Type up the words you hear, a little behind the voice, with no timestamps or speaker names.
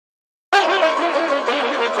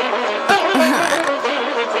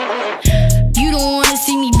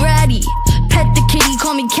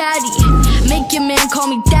bratty. Make your man call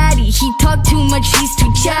me daddy. He talk too much, he's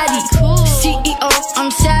too chatty. CEO,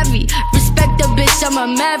 I'm savvy. Respect the bitch, I'm a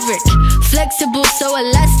maverick. Flexible, so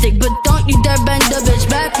elastic, but don't you dare bend the bitch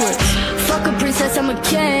backwards. Fuck a princess, I'm a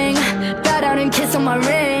king. Bow down and kiss on my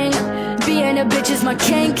ring. Being a bitch is my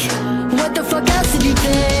kink. What the fuck else did you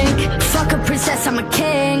think? Fuck a princess, I'm a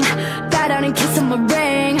king. Bow down and kiss on my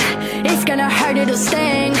ring. It's gonna hurt, it'll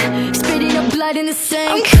sting. Spitting up blood in the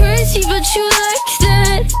sink. I'm crazy, but you like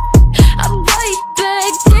that. I bite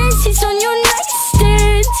back, daisies on your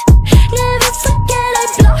nightstand. Never forget I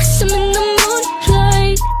blossom in the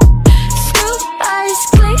moonlight. Screw eyes,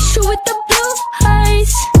 glacial with the blue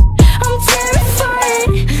eyes. I'm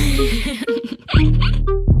terrified.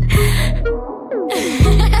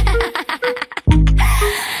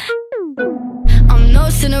 I'm no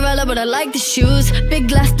Cinderella, but I like the shoes. Big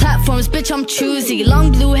glass platforms, bitch, I'm choosy.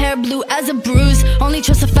 Long blue hair, blue as a bruise. Only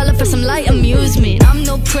trust a fella for some light amusement. I'm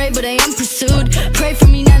no prey, but I am pursued. Pray for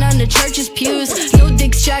me, not on the church's pews. No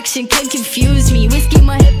distraction can confuse me. Whiskey,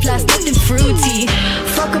 my hip flask, nothing fruity.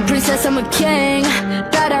 Fuck a princess, I'm a king.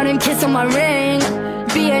 Bow down and kiss on my ring.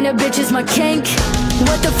 Being a bitch is my kink.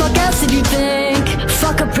 What the fuck else did you think?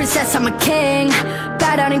 Fuck a princess, I'm a king.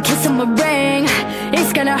 Bow down and kiss on my ring.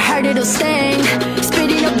 It's gonna hurt, it'll sting.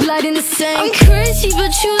 Spitting up blood in the sink. I'm crazy,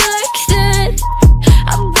 but you like that.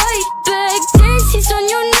 I bite back, daisies on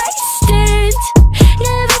your nightstand.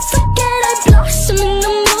 Never forget I blossom in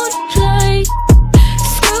the moonlight.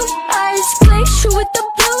 Screw eyes, glacial with the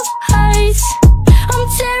blue eyes. I'm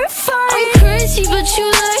terrified. I'm crazy, but you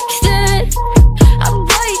like that. I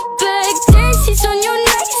bite back, daisies on your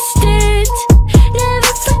nightstand.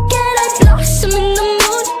 Never forget I blossom in the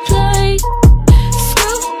moonlight.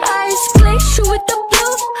 Screw eyes, glacial with the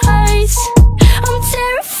blue eyes. I'm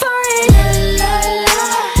terrified. La la la,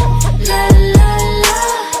 la la la,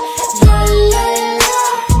 la la la,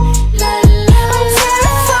 la la. I'm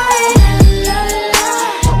terrified. La la la,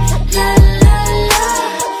 la la la,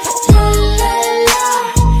 la la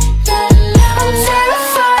la, la. I'm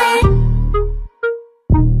terrified.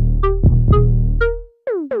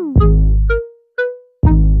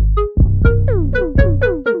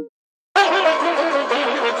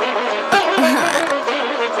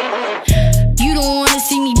 You don't wanna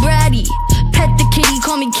see me bratty. Pet the kitty,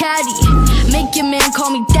 call me catty. Make your man call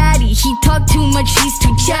me daddy. He talk too much, he's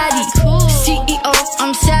too chatty. CEO,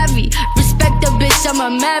 I'm savvy. Respect the bitch, I'm a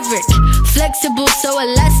maverick. Flexible, so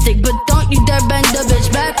elastic, but don't you dare bend the bitch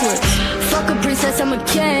backwards. Fuck a princess, I'm a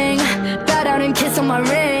king. Bow down and kiss on my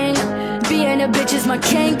ring. Being a bitch is my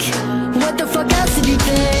kink. What the fuck else did you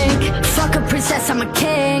think? Fuck a princess, I'm a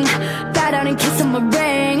king. Bow down and kiss on my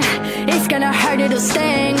ring. It's gonna hurt, it'll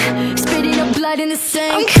sting. Spitting up blood in the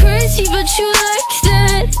sink. I'm crazy, but you like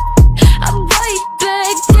that. I bite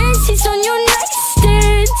back, daisies on your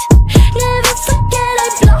nightstand. Never forget I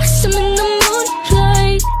blossom in the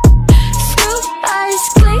moonlight. Screw eyes,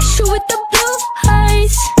 glacial with the blue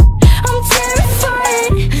eyes. I'm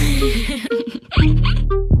terrified.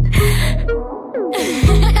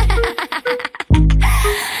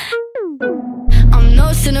 I'm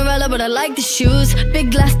no Cinderella, but I like the shoes.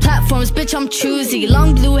 Big glass platforms, bitch, I'm choosy.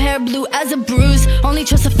 Long blue hair, blue as a bruise. Only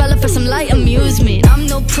trust a fella for some light amusement. I'm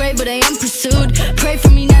no prey, but I am pursued. Pray for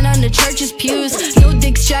me, not on the church's pews. No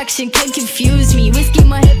distraction can confuse me. Whiskey,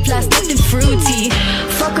 my hip flask, nothing fruity.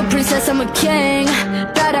 Fuck a princess, I'm a king.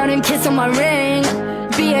 Bow down and kiss on my ring.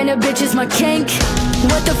 Being a bitch is my kink.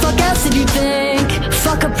 What the fuck else did you think?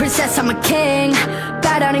 Fuck a princess, I'm a king.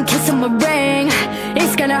 Bow down and kiss on my ring.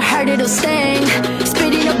 It's gonna hurt, it'll sting.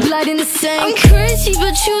 Spitting up blood in the sink. I'm crazy,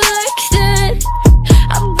 but you like that.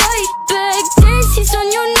 I bite back, daisies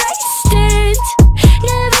on your nightstand.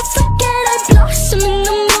 Never forget I blossom in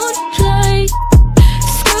the moonlight.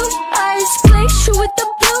 Screw eyes, glacial with the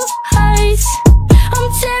blue eyes. I'm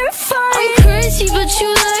terrified. I'm crazy, but you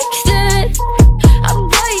like that. I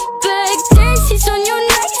bite back, daisies on your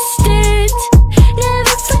nightstand.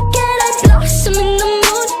 Never forget I blossom in the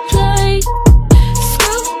moonlight.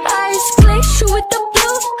 Screw eyes, glacial with the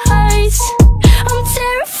blue eyes. I'm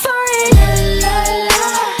terrified. La la la,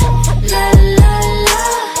 la la la,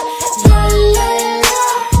 la la la,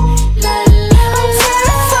 la la. I'm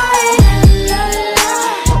terrified. La la la,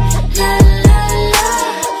 la la la,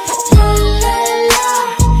 la la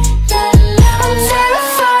la, la. I'm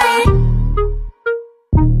terrified.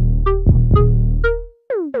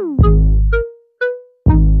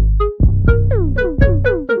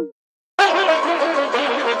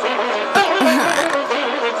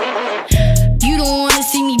 You don't wanna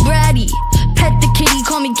see me bratty. Pet the kitty,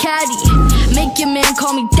 call me catty. Make your man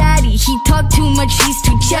call me daddy. He talk too much, he's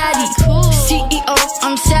too chatty. CEO,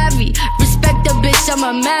 I'm savvy. Respect the bitch, bitch, I'm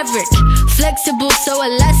a maverick. Flexible, so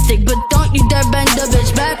elastic, but don't you dare bend the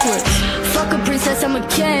bitch backwards. Fuck a princess, I'm a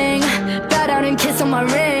king. Bow down and kiss on my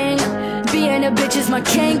ring. Being a bitch is my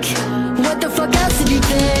kink. What the fuck else did you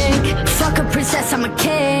think? Fuck a princess, I'm a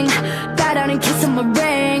king. Bow down and kiss on my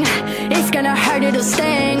ring. It's gonna hurt, it'll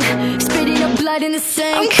sting. Spitting up blood in the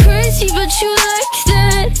sink. I'm crazy, but you like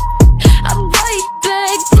that. I bite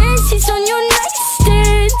back, daisies on your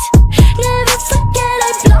nightstand. Never forget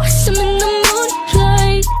I blossom in the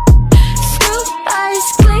moonlight. Screw eyes,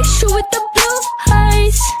 glacial with the blue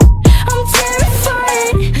eyes. I'm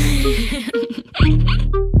terrified.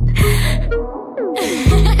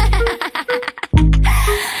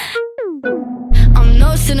 I'm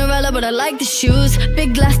no Cinderella, but I like the shoes.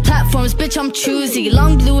 Big glass platforms, bitch, I'm choosy.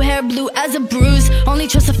 Long blue hair, blue as a bruise. Only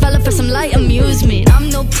trust a fella for some light amusement. I'm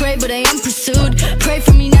no prey, but I am pursued. Pray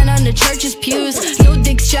for me, not on the church's pews. No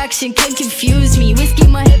distraction can confuse me. Whiskey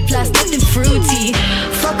my hip blast, nothing fruity.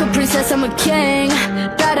 Fuck a princess, I'm a king.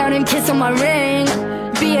 Bow down and kiss on my ring.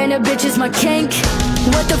 Being a bitch is my kink.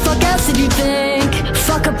 What the fuck else did you think?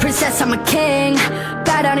 Fuck a princess, I'm a king.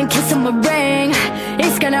 Bow down and kiss on my ring.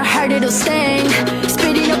 It's gonna hurt, it'll sting.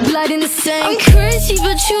 Spitting up blood in the sink. I'm crazy,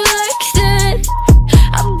 but you like that.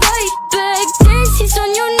 I bite back, daisies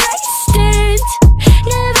on your nightstand.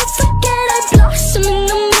 Never forget I blossom in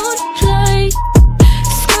the moonlight.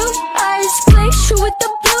 Screw eyes, glacial with the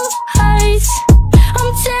blue eyes.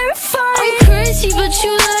 I'm terrified. I'm crazy, but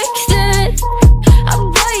you like that. I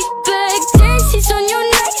bite back, daisies on your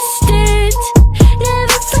nightstand.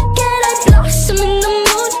 Never forget I blossom in the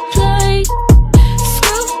moonlight.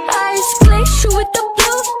 Screw eyes, glacial with the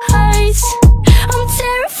blue eyes. I'm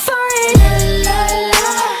terrified. La la la,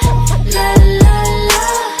 la la la,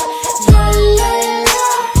 la la la,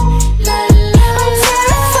 la la. I'm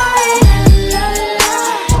terrified. La la la,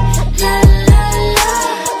 la la la,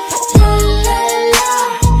 la la la,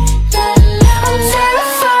 la la. I'm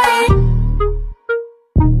terrified.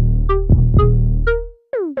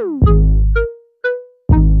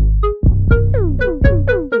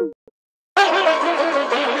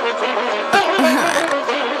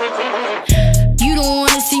 You don't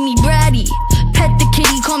wanna see me bratty. Pet the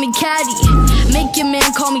kitty, call me catty. Make your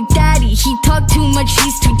man call me daddy. He talk too much,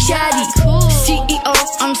 he's too chatty. CEO,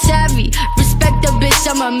 I'm savvy. Respect the bitch,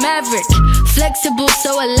 I'm a maverick. Flexible,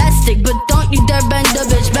 so elastic, but don't you dare bend the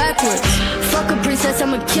bitch backwards. Fuck a princess,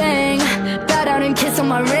 I'm a king. Bow down and kiss on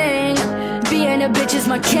my ring. Being a bitch is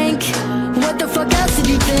my kink. What the fuck else did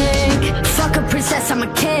you think? Fuck a princess, I'm a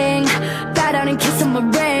king. Bow down and kiss on my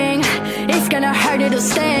ring. It's gonna hurt, it'll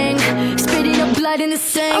sting. Spitting up blood in the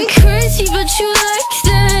sink. I'm crazy, but you like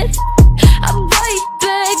that. I bite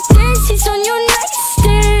back, daisies on your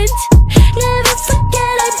nightstand. Never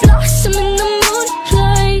forget I blossom in the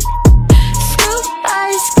moonlight. Screw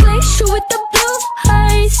eyes, glacial with the blue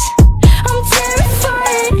eyes. I'm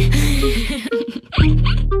terrified.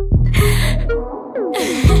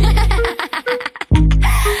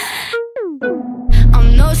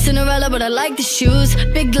 I'm no Cinderella, but I like the shoes.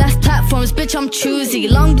 Big glass platforms, bitch, I'm choosy.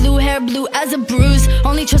 Long blue hair, blue as a bruise.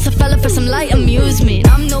 Only trust a fella for some light amusement.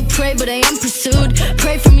 I'm no prey, but I am pursued.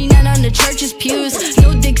 Pray for me, not on the church's pews.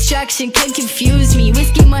 No distraction can confuse me.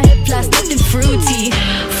 Whiskey my hip blast, nothing fruity.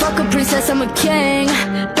 Fuck a princess, I'm a king.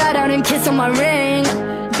 Bow down and kiss on my ring.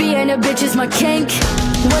 Being a bitch is my kink.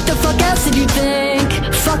 What the fuck else did you think?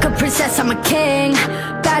 Fuck a princess, I'm a king.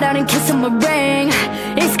 Bow down and kiss on my ring.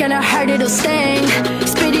 It's gonna hurt, it'll sting.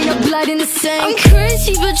 Spitting up blood in the sink. I'm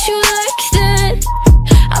crazy, but you like that.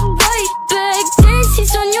 I bite back,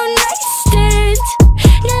 daisies on your nightstand.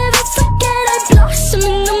 Never forget I blossom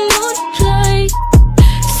in the moonlight.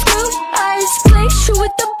 Screw eyes, glacial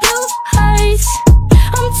with the blue eyes.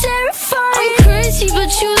 I'm terrified. I'm crazy,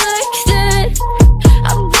 but you like that.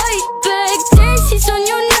 I bite back, daisies on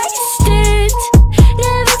your nightstand.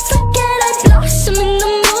 Never forget I blossom in the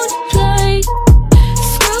moonlight.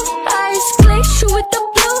 Screw eyes, glacial with the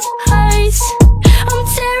blue eyes. I'm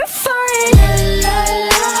terrified. La la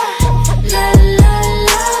la, la la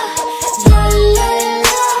la, la la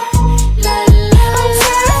la, la la. I'm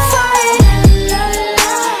terrified. La la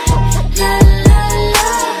la, la la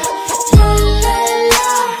la, la la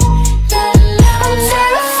la, la la. I'm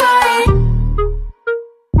terrified.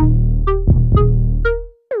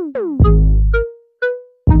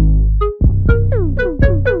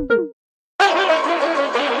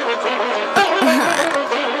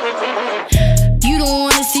 You don't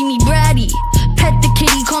wanna see me bratty. Pet the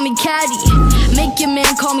kitty, call me catty. Make your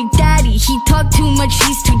man call me daddy. He talk too much,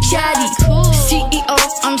 he's too chatty. CEO,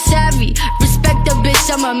 I'm savvy. Respect the bitch,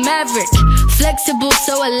 I'm a maverick. Flexible,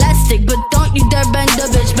 so elastic, but don't you dare bend the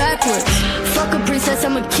bitch backwards. Fuck a princess,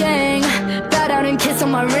 I'm a king. Bow down and kiss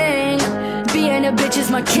on my ring. Being a bitch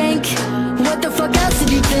is my kink. What the fuck else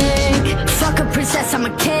did you think? Fuck a princess, I'm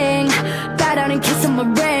a king. Bow down and kiss on my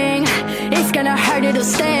ring. It's gonna hurt, it'll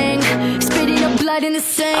sting. Spitting up blood in the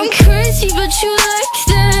sink. I'm crazy, but you like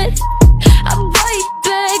that. I bite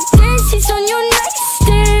back, daisies on your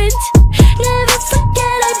nightstand. Never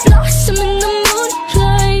forget I blossom in the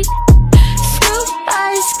moonlight. Screw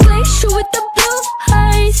eyes, glacial with the blue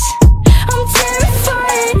eyes. I'm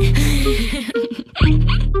terrified.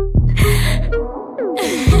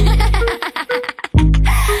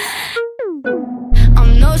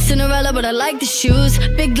 I'm no Cinderella, but I like the shoes.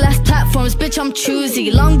 Big glass platforms, bitch, I'm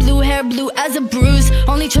choosy. Long blue hair, blue as a bruise.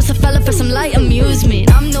 Only trust a fella for some light amusement.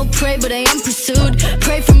 I'm no prey, but I am pursued.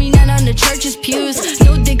 Pray for me, not on the church's pews.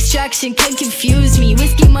 No distraction can confuse me.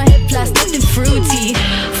 Whiskey, my hip blast, nothing fruity.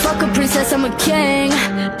 Fuck a princess, I'm a king.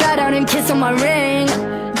 Bow down and kiss on my ring.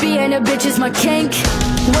 Being a bitch is my kink.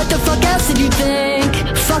 What the fuck else did you think?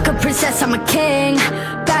 Fuck a princess, I'm a king.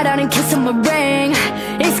 Bow down and kiss on my ring.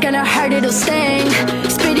 It's gonna hurt, it'll sting.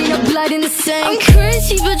 Spitting up blood in the sink. I'm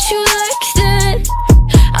crazy, but you like that.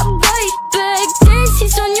 I bite back,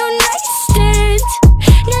 daisies on your nightstand.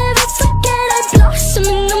 Never forget I blossom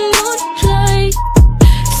in the moonlight.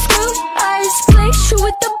 Screw eyes, glacial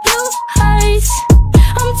with the blue eyes.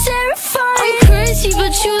 I'm terrified. I'm crazy,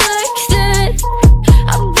 but you like that.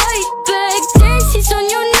 I bite back, daisies on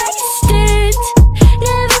your nightstand.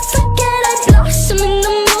 Never forget I blossom in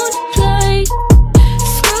the moonlight.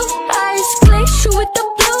 Screw eyes, glacial with the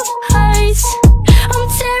blue eyes. I'm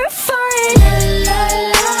terrified. La la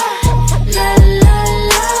la, la la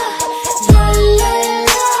la, la la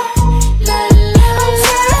la, la la. I'm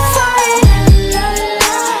terrified. La la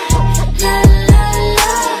la, la la la,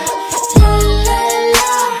 la la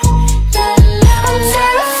la, la. I'm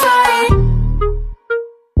terrified.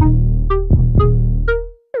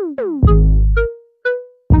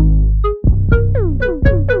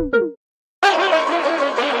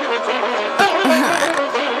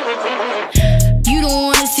 You don't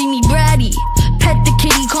wanna see me bratty. Pet the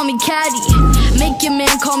kitty, call me catty. Make your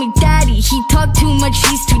man call me daddy. He talk too much,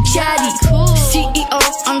 he's too chatty. CEO,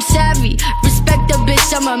 I'm savvy. Respect the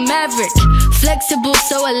bitch, I'm a maverick. Flexible,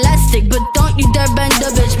 so elastic, but don't you dare bend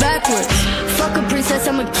the bitch backwards. Fuck a princess,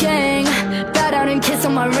 I'm a king. Bow down and kiss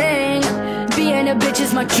on my ring. Being a bitch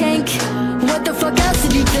is my kink. What the fuck else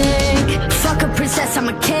did you think? Fuck a princess, I'm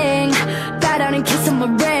a king. Bow down and kiss on my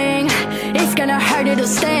ring. It's gonna hurt, it'll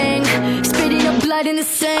sting. Spitting up blood in the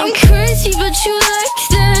sink. I'm crazy, but you like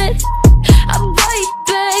that. I bite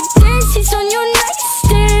back, daisies on your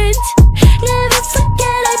nightstand. Never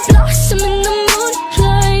forget I blossom in the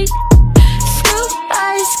moonlight. Screw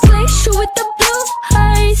eyes, glacial with the blue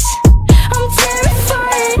eyes. I'm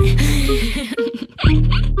terrified.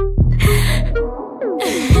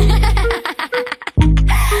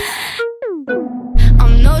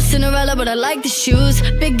 I'm no Cinderella, but I like the shoes.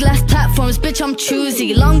 Big glass platforms, bitch, I'm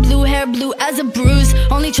choosy. Long blue hair, blue as a bruise.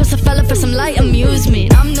 Only trust a fella for some light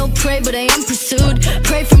amusement. I'm no prey, but I am pursued.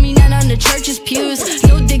 Pray for me, not on the church's pews.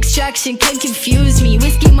 No distraction can confuse me.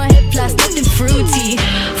 Whiskey, my hip blast, nothing fruity.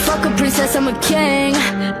 Fuck a princess, I'm a king.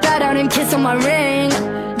 Bow down and kiss on my ring.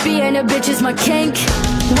 Being a bitch is my kink.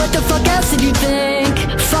 What the fuck else did you think?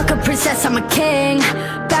 Fuck a princess, I'm a king.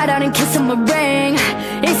 Bow down and kiss on my ring.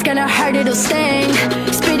 It's gonna hurt, it'll sting.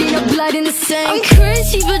 Spitting up blood in the sink. I'm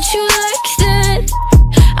crazy, but you like that.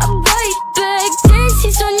 I bite back,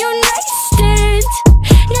 daisies on your nightstand.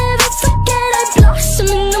 Never forget I blossom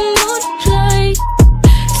in the moonlight.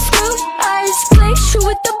 Screw eyes, glacial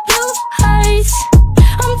with the blue eyes.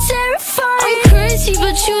 I'm terrified. I'm crazy,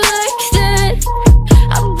 but you like that.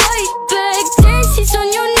 I bite back, daisies on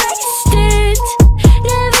your nightstand.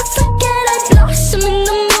 Never forget I blossom in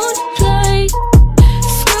the moonlight.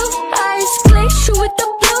 Screw eyes, glacial with the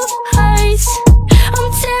blue eyes. I'm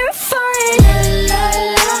terrified. La la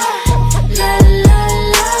la, la la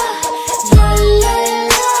la, la la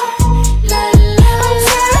la, la la. I'm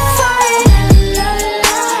terrified. La la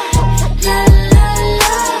la, la la la,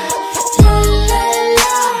 la la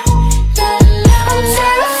la, la. I'm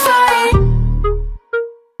terrified.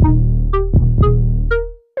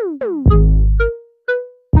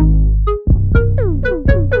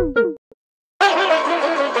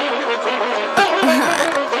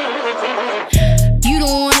 You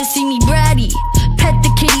don't wanna see me bratty. Pet the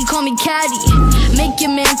kitty, call me catty. Make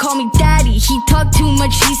your man call me daddy. He talk too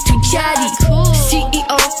much, he's too chatty.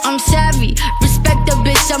 CEO, I'm savvy. Respect the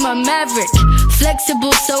bitch, I'm a maverick.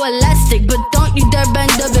 Flexible, so elastic, but don't you dare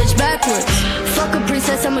bend the bitch backwards. Fuck a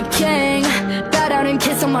princess, I'm a king. Bow down and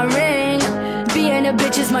kiss on my ring. Being a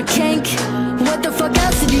bitch is my kink. What the fuck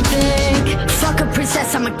else did you think? Fuck a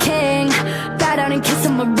princess, I'm a king. Bow down and kiss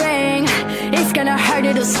on my ring. It's gonna hurt,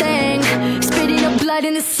 it'll sting. Spitting up blood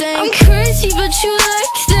in the sink. I'm crazy but you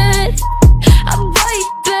like that. I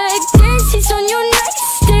bite back, daisies on your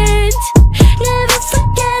nightstand. Never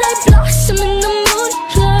forget I blossom in the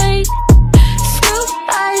moonlight. Screw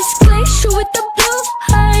eyes, glacial with the blue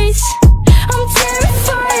eyes. I'm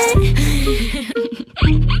terrified.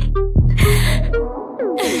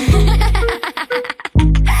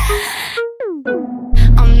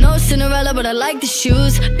 I'm no Cinderella, but I like the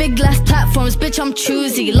shoes. Big glass platforms, bitch, I'm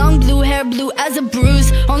choosy. Long blue hair, blue as a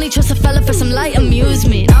bruise. Only trust a fella for some light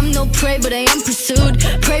amusement. I'm no prey, but I am pursued.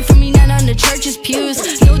 Pray for me, not on the church's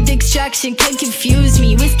pews. No distraction can confuse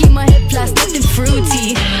me. Whiskey, my hip blast, nothing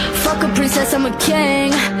fruity. Fuck a princess, I'm a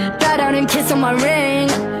king. Bow down and kiss on my ring.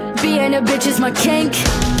 Being a bitch is my kink.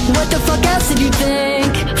 What the fuck else did you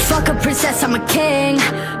think? Fuck a princess, I'm a king.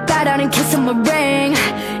 Bow down and kiss on my ring.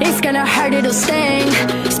 It's gonna hurt, it'll sting.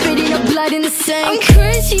 Spitting up blood in the sink. I'm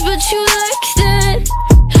crazy but you like that.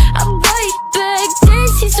 I bite back,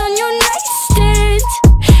 daisies on your nightstand.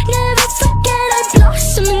 Never forget I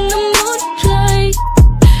blossom in the moonlight.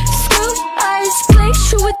 Screw eyes,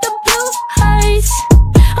 glacial with the blue eyes.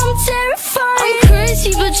 I'm terrified. I'm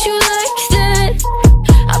crazy but you like that.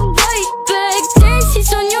 I bite back,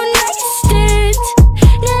 daisies on your nightstand.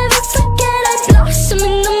 Never forget I blossom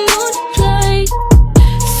in the moonlight.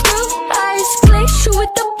 Screw eyes, glacial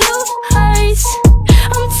with the blue eyes.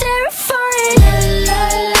 I'm terrified. La la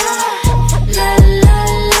la, la la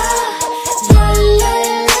la, la la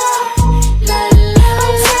la, la la.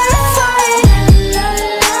 I'm terrified. La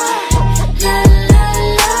la la, la la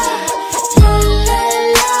la, la la la,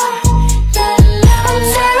 la. I'm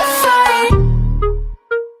terrified.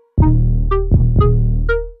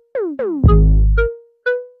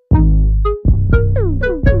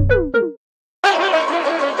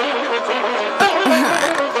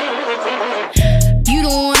 You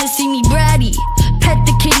don't wanna see me bratty. Pet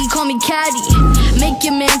the kitty, call me catty. Make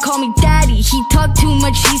your man call me daddy. He talk too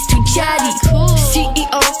much, he's too chatty.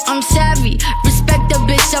 CEO, I'm savvy. Respect the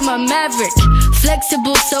bitch, I'm a maverick.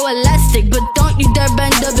 Flexible, so elastic, but don't you dare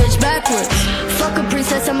bend the bitch backwards. Fuck a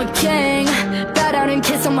princess, I'm a king. Bow down and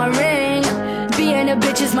kiss on my ring. Being a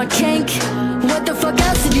bitch is my kink. What the fuck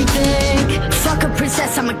else did you think? Fuck a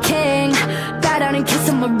princess, I'm a king. Bow down and kiss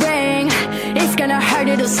on my ring. It's gonna hurt,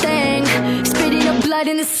 it'll sting. Spitting up blood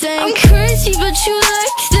in the sink. I'm crazy but you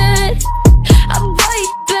like that. I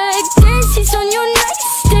bite back, daisies on your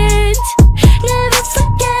nightstand. Never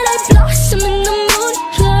forget I blossom in the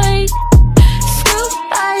moonlight. Screw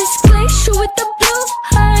eyes, glacial with the blue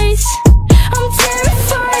eyes. I'm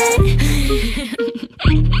terrified.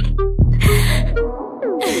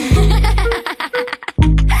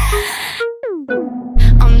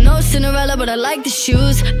 I'm no Cinderella, but I like the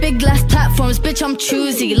shoes. Big glass platforms, bitch, I'm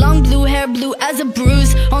choosy. Long blue hair, blue as a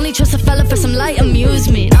bruise. Only trust a fella for some light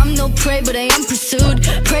amusement. I'm no prey, but I am pursued.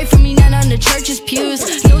 Pray for me, not on the church's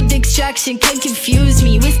pews. No distraction can confuse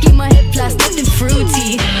me. Whiskey, my hip blast, nothing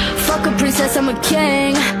fruity. Fuck a princess, I'm a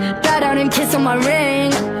king. Bow down and kiss on my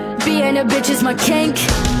ring. Being a bitch is my kink.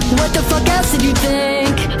 What the fuck else did you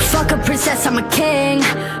think? Fuck a princess, I'm a king.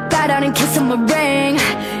 Bow down and kiss on my ring.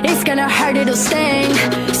 It's gonna hurt, it'll sting.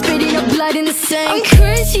 Spitting up blood in the sink. I'm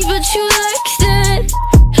crazy but you like that.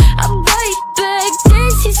 I bite back,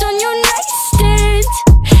 daisies on your nightstand.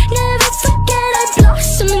 Never forget I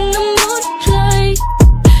blossom in the moonlight.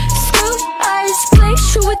 Screw eyes,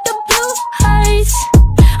 glacial with the